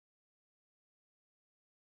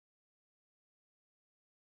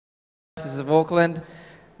of Auckland,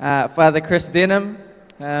 Father Chris Denham,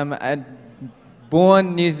 a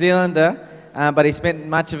born New Zealander, but he spent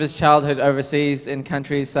much of his childhood overseas in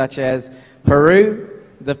countries such as Peru,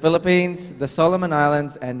 the Philippines, the Solomon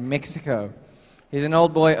Islands, and Mexico. He's an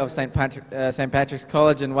old boy of St. Patrick's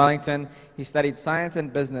College in Wellington. He studied science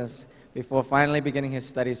and business before finally beginning his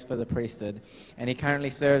studies for the priesthood. And he currently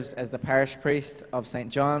serves as the parish priest of St.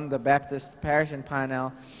 John the Baptist Parish in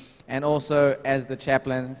Parnell, and also as the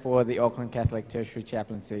chaplain for the Auckland Catholic Tertiary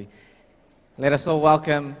Chaplaincy. Let us all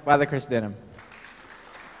welcome Father Chris Denham.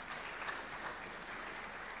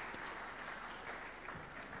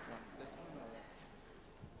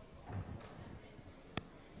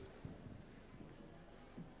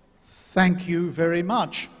 Thank you very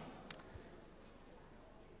much.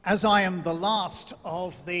 As I am the last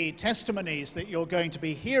of the testimonies that you're going to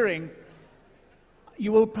be hearing,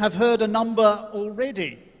 you will have heard a number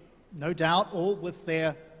already, no doubt all with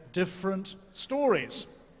their different stories.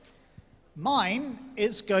 Mine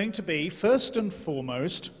is going to be, first and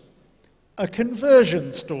foremost, a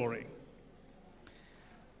conversion story,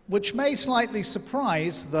 which may slightly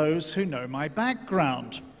surprise those who know my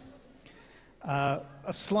background.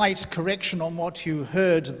 A slight correction on what you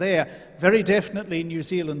heard there. Very definitely New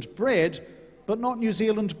Zealand bred, but not New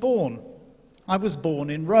Zealand born. I was born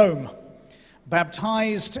in Rome,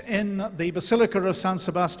 baptized in the Basilica of San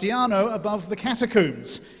Sebastiano above the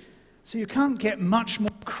catacombs. So you can't get much more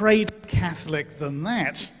cradle Catholic than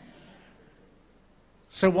that.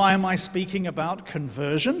 So why am I speaking about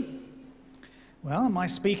conversion? Well, am I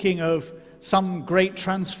speaking of some great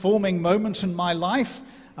transforming moment in my life?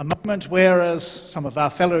 A moment where, as some of our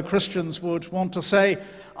fellow Christians would want to say,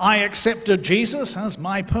 I accepted Jesus as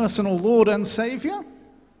my personal Lord and Savior?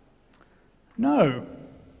 No.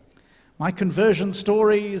 My conversion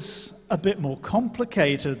story is a bit more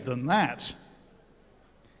complicated than that.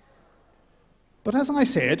 But as I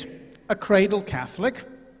said, a cradle Catholic,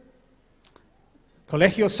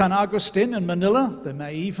 Colegio San Agustin in Manila, there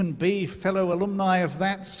may even be fellow alumni of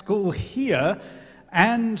that school here,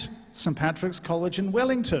 and St. Patrick's College in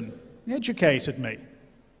Wellington educated me.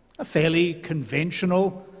 A fairly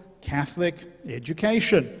conventional Catholic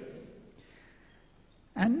education.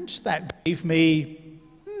 And that gave me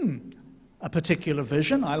a particular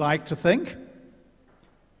vision, I like to think.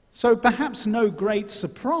 So perhaps no great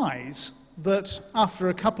surprise that after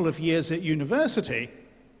a couple of years at university,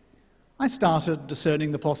 I started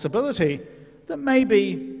discerning the possibility that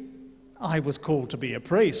maybe I was called to be a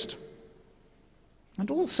priest. And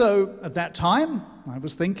also, at that time, I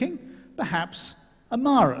was thinking, perhaps a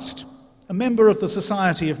Marist, a member of the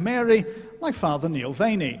Society of Mary, like Father Neil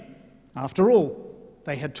Vaney. After all,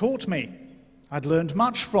 they had taught me. I'd learned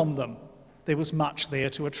much from them. There was much there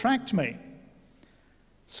to attract me.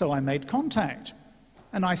 So I made contact,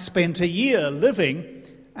 and I spent a year living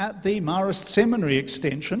at the Marist Seminary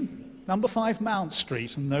Extension, number 5 Mount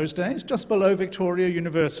Street in those days, just below Victoria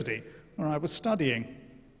University, where I was studying.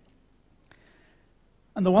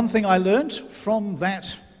 And the one thing I learnt from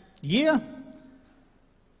that year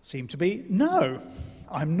seemed to be, no,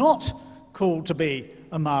 I'm not called to be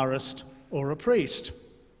a Marist or a priest.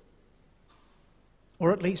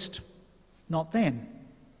 Or at least, not then.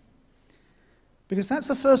 Because that's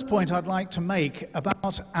the first point I'd like to make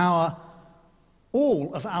about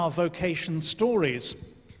all of our vocation stories.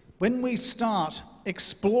 When we start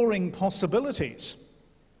exploring possibilities,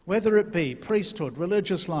 whether it be priesthood,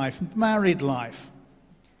 religious life, married life,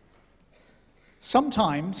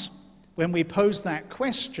 sometimes, when we pose that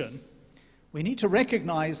question, we need to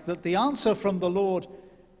recognize that the answer from the Lord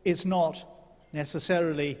is not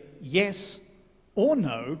necessarily yes or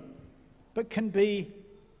no, but can be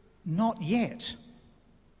not yet.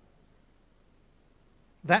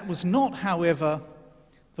 That was not, however,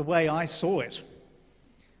 the way I saw it.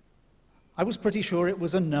 I was pretty sure it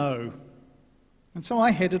was a no. And so I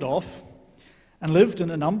headed off and lived in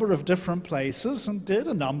a number of different places and did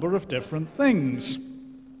a number of different things.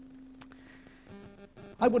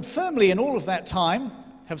 I would firmly, in all of that time,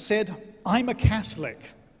 have said, I'm a Catholic.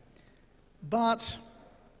 But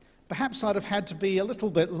perhaps I'd have had to be a little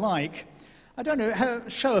bit like, I don't know,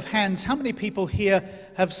 show of hands, how many people here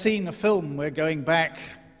have seen a film, we're going back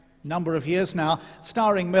a number of years now,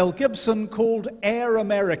 starring Mel Gibson called Air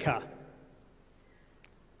America?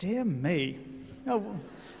 Dear me. Oh,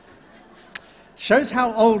 shows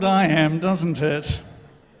how old I am, doesn't it?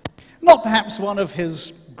 Not perhaps one of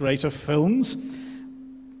his greater films,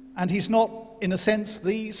 and he's not, in a sense,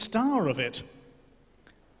 the star of it.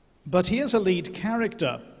 But he is a lead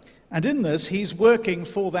character, And in this, he's working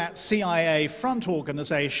for that CIA front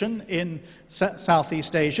organization in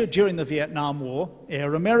Southeast Asia during the Vietnam War,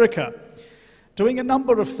 Air America, doing a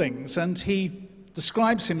number of things. And he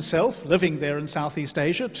describes himself, living there in Southeast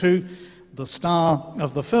Asia, to the star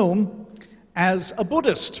of the film, as a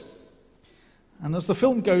Buddhist. And as the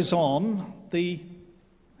film goes on,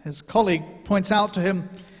 his colleague points out to him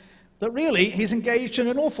that really he's engaged in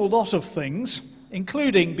an awful lot of things,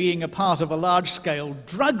 including being a part of a large-scale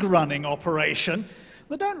drug-running operation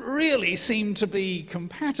that don't really seem to be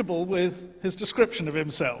compatible with his description of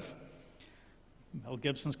himself. Mel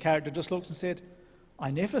Gibson's character just looks and said,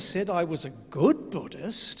 "I never said I was a good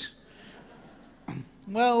Buddhist."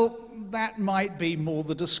 Well, that might be more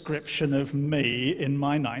the description of me in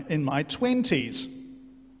my 20s.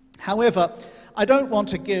 However, I don't want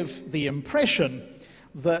to give the impression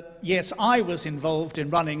that, yes, I was involved in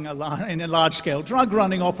running in a large-scale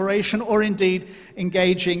drug-running operation, or indeed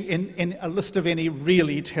engaging in a list of any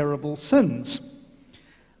really terrible sins.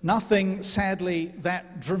 Nothing, sadly,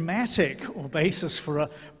 that dramatic or basis for a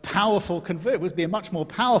powerful conversion. It would be a much more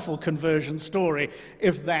powerful conversion story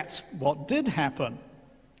if that's what did happen.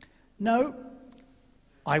 No,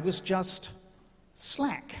 I was just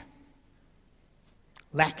slack,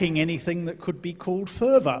 lacking anything that could be called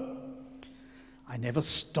fervour. I never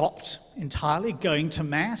stopped entirely going to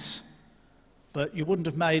Mass, but you wouldn't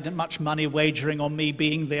have made much money wagering on me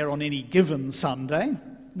being there on any given Sunday.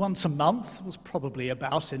 Once a month was probably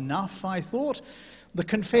about enough, I thought. The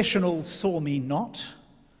confessional saw me not.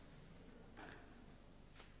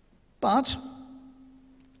 But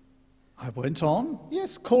I went on,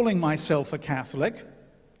 yes, calling myself a Catholic,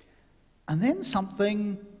 and then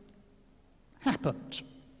something happened.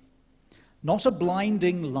 Not a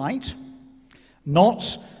blinding light,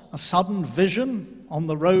 not a sudden vision on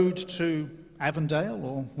the road to Avondale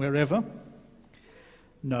or wherever.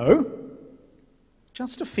 No,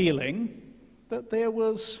 just a feeling that there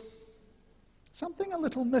was something a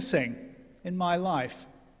little missing in my life.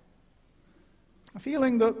 A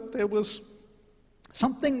feeling that there was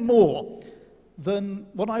something more than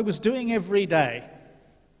what I was doing every day.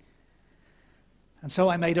 And so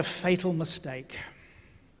I made a fatal mistake.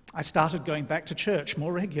 I started going back to church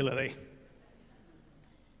more regularly.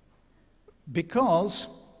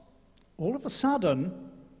 Because all of a sudden,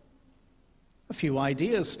 a few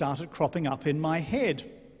ideas started cropping up in my head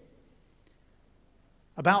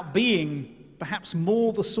about being perhaps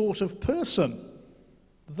more the sort of person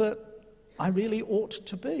that I really ought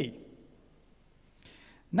to be.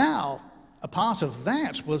 Now, a part of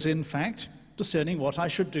that was, in fact, discerning what I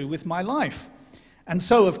should do with my life. And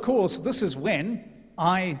so, of course, this is when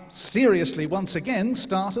I seriously, once again,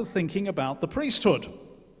 started thinking about the priesthood.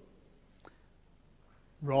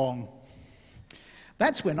 Wrong.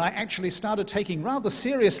 That's when I actually started taking rather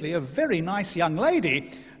seriously a very nice young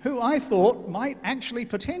lady who I thought might actually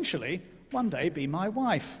potentially one day be my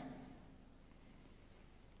wife.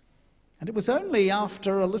 And it was only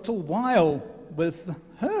after a little while with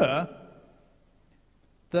her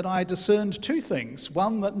that I discerned two things.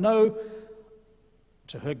 One, that no,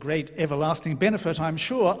 to her great everlasting benefit, I'm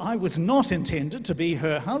sure, I was not intended to be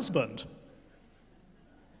her husband.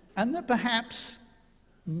 And that perhaps,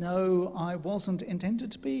 no, I wasn't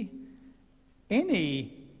intended to be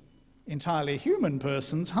any entirely human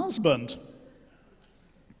person's husband.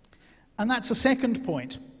 And that's a second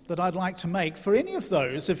point that I'd like to make for any of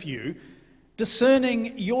those of you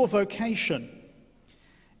discerning your vocation.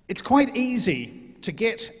 It's quite easy to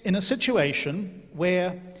get in a situation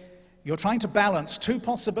where you're trying to balance two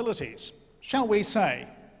possibilities, shall we say,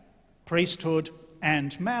 priesthood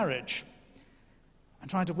and marriage, and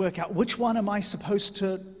trying to work out which one am I supposed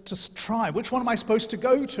to try, which one am I supposed to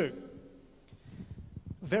go to?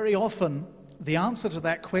 Very often, the answer to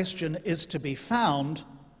that question is to be found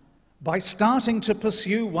by starting to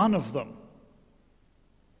pursue one of them.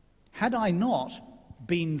 Had I not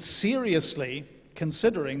been seriously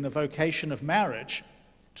considering the vocation of marriage,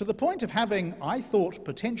 to the point of having, I thought,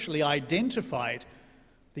 potentially identified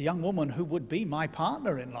the young woman who would be my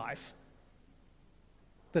partner in life,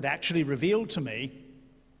 that actually revealed to me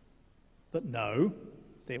that no,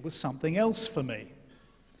 there was something else for me.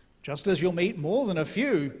 Just as you'll meet more than a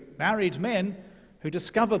few married men who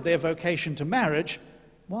discovered their vocation to marriage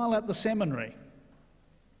while at the seminary.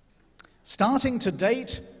 Starting to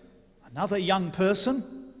date another young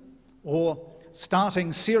person, or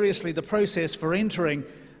starting seriously the process for entering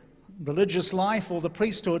religious life or the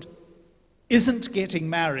priesthood, isn't getting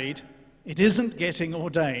married, it isn't getting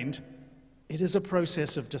ordained, it is a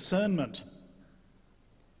process of discernment.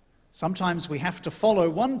 Sometimes we have to follow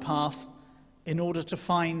one path in order to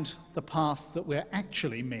find the path that we're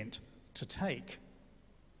actually meant to take.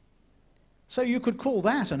 So you could call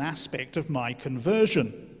that an aspect of my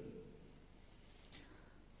conversion.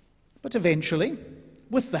 But eventually,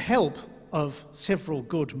 with the help of several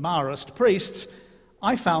good Marist priests,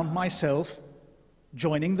 I found myself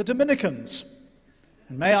joining the Dominicans.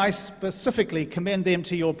 And may I specifically commend them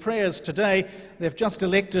to your prayers today. They've just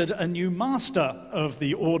elected a new master of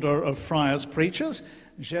the Order of Friars Preachers,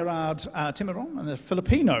 Gerard Timeron, and a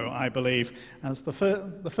Filipino, I believe, as the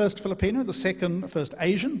first Filipino, the first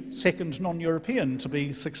Asian, second non-European to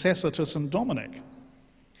be successor to St. Dominic.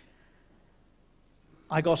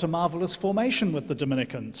 I got a marvelous formation with the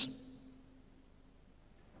Dominicans.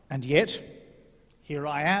 And yet, here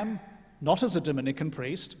I am, not as a Dominican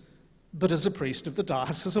priest, but as a priest of the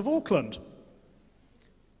Diocese of Auckland.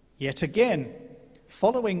 Yet again,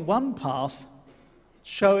 following one path,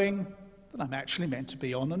 showing that I'm actually meant to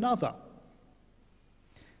be on another.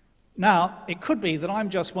 Now, it could be that I'm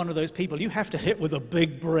just one of those people you have to hit with a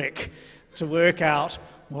big brick to work out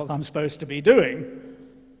what I'm supposed to be doing.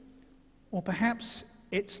 Or perhaps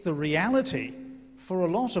it's the reality for a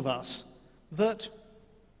lot of us that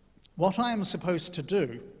what I am supposed to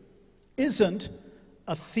do isn't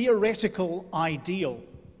a theoretical ideal,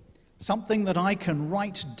 something that I can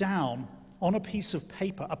write down on a piece of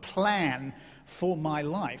paper, a plan for my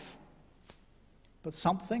life, but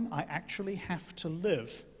something I actually have to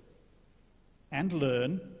live and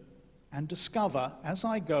learn and discover as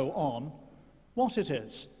I go on what it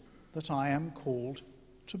is that I am called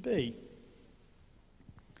to be.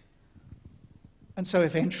 And so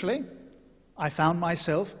eventually, I found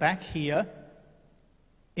myself back here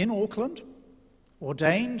in Auckland,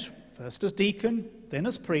 ordained first as deacon, then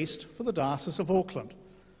as priest for the Diocese of Auckland.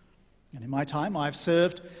 And in my time, I've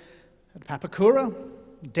served at Papakura,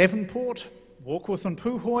 Devonport, Warkworth and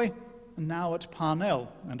Puhoi, and now at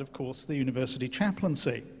Parnell, and of course the University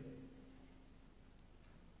Chaplaincy.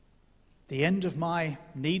 The end of my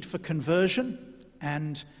need for conversion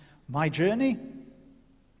and my journey?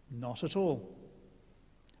 Not at all.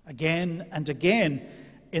 Again and again,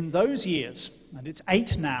 in those years, and it's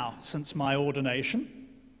 8 now since my ordination,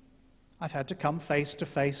 I've had to come face to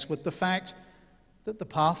face with the fact that the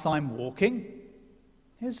path I'm walking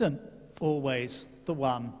isn't always the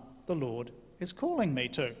one the Lord is calling me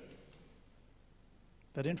to.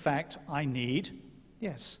 That in fact I need,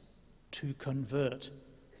 yes, to convert,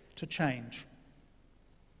 to change.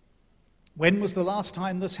 When was the last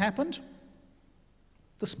time this happened?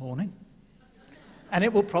 This morning. And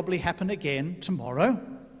it will probably happen again tomorrow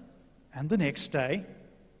and the next day.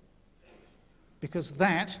 Because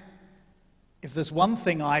that, if there's one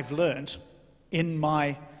thing I've learnt in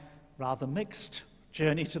my rather mixed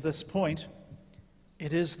journey to this point,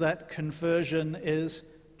 it is that conversion is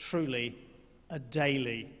truly a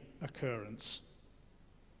daily occurrence.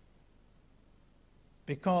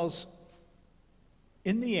 Because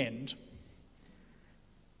in the end,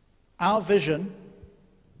 our vision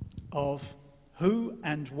of who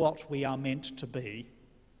and what we are meant to be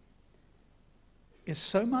is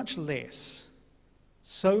so much less,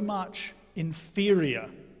 so much inferior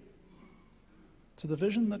to the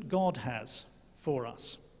vision that God has for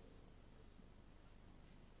us.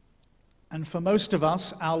 And for most of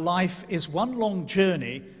us, our life is one long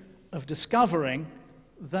journey of discovering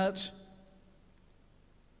that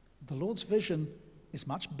the Lord's vision is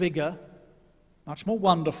much bigger, much more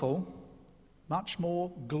wonderful, much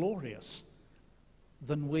more glorious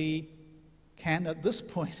than we can at this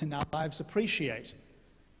point in our lives appreciate.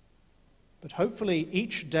 But hopefully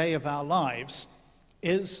each day of our lives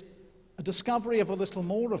is a discovery of a little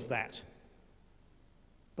more of that.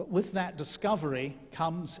 But with that discovery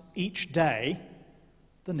comes each day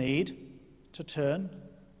the need to turn,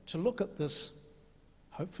 to look at this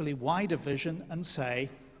hopefully wider vision and say,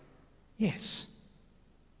 yes,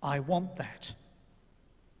 I want that.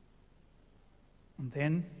 And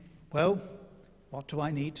then, well, what do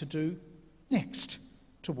I need to do next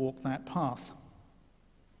to walk that path?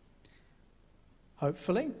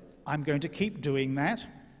 Hopefully, I'm going to keep doing that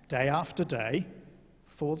day after day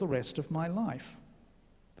for the rest of my life.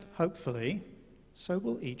 Hopefully, so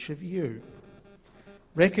will each of you.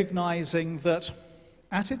 Recognizing that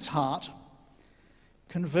at its heart,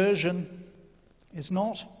 conversion is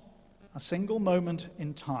not a single moment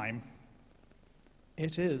in time.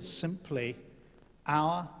 It is simply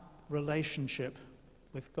our relationship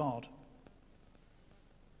with God.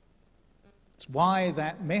 It's why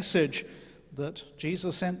that message that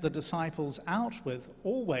Jesus sent the disciples out with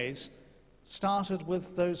always started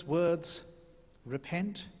with those words,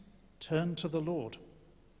 repent, turn to the Lord,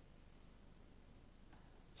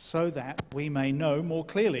 so that we may know more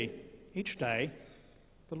clearly each day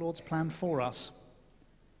the Lord's plan for us,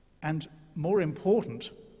 and more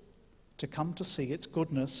important, to come to see its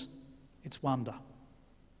goodness, its wonder.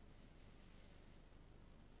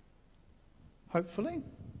 Hopefully,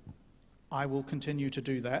 I will continue to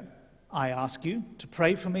do that. I ask you to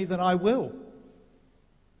pray for me that I will.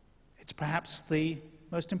 It's perhaps the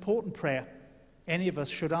most important prayer any of us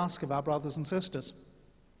should ask of our brothers and sisters.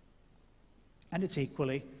 And it's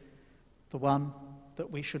equally the one that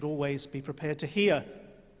we should always be prepared to hear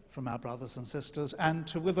from our brothers and sisters, and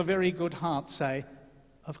to, with a very good heart, say,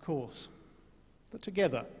 of course, that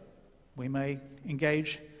together we may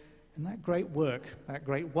engage in that great work, that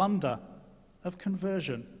great wonder of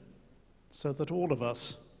conversion, so that all of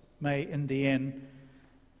us may, in the end,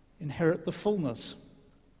 inherit the fullness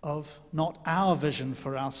of not our vision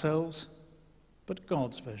for ourselves, but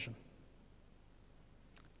God's vision.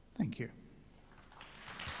 Thank you.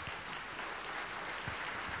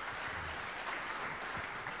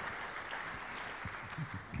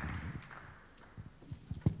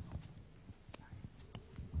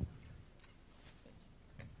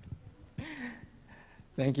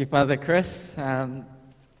 Thank you, Father Chris,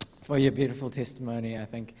 for your beautiful testimony. I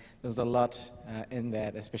think there was a lot in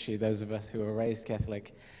that, especially those of us who were raised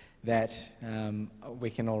Catholic, that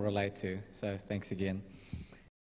we can all relate to. So thanks again.